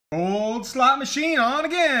old slot machine on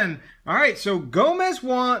again. All right, so Gomez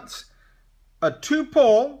wants a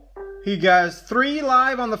 2-pull. He has 3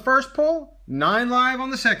 live on the first pull, 9 live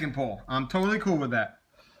on the second pull. I'm totally cool with that.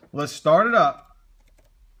 Let's start it up.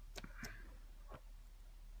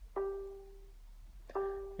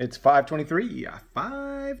 It's 523. Yeah,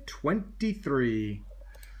 523.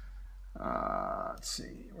 Let's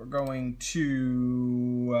see. We're going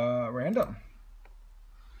to random.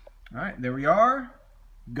 All right, there we are.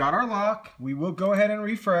 Got our lock. We will go ahead and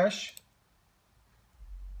refresh.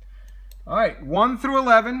 All right, 1 through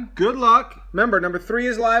 11. Good luck. Remember, number 3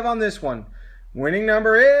 is live on this one. Winning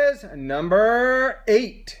number is number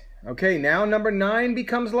 8. Okay, now number 9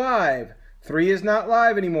 becomes live. 3 is not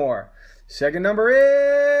live anymore. Second number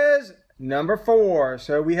is number 4.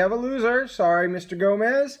 So we have a loser. Sorry, Mr.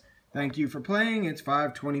 Gomez. Thank you for playing. It's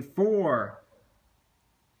 524.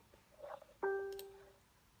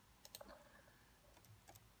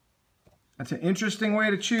 That's an interesting way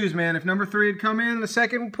to choose, man. If number 3 had come in the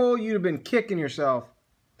second pull, you'd have been kicking yourself.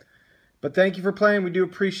 But thank you for playing. We do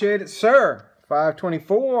appreciate it, sir.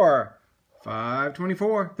 524.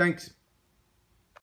 524. Thanks.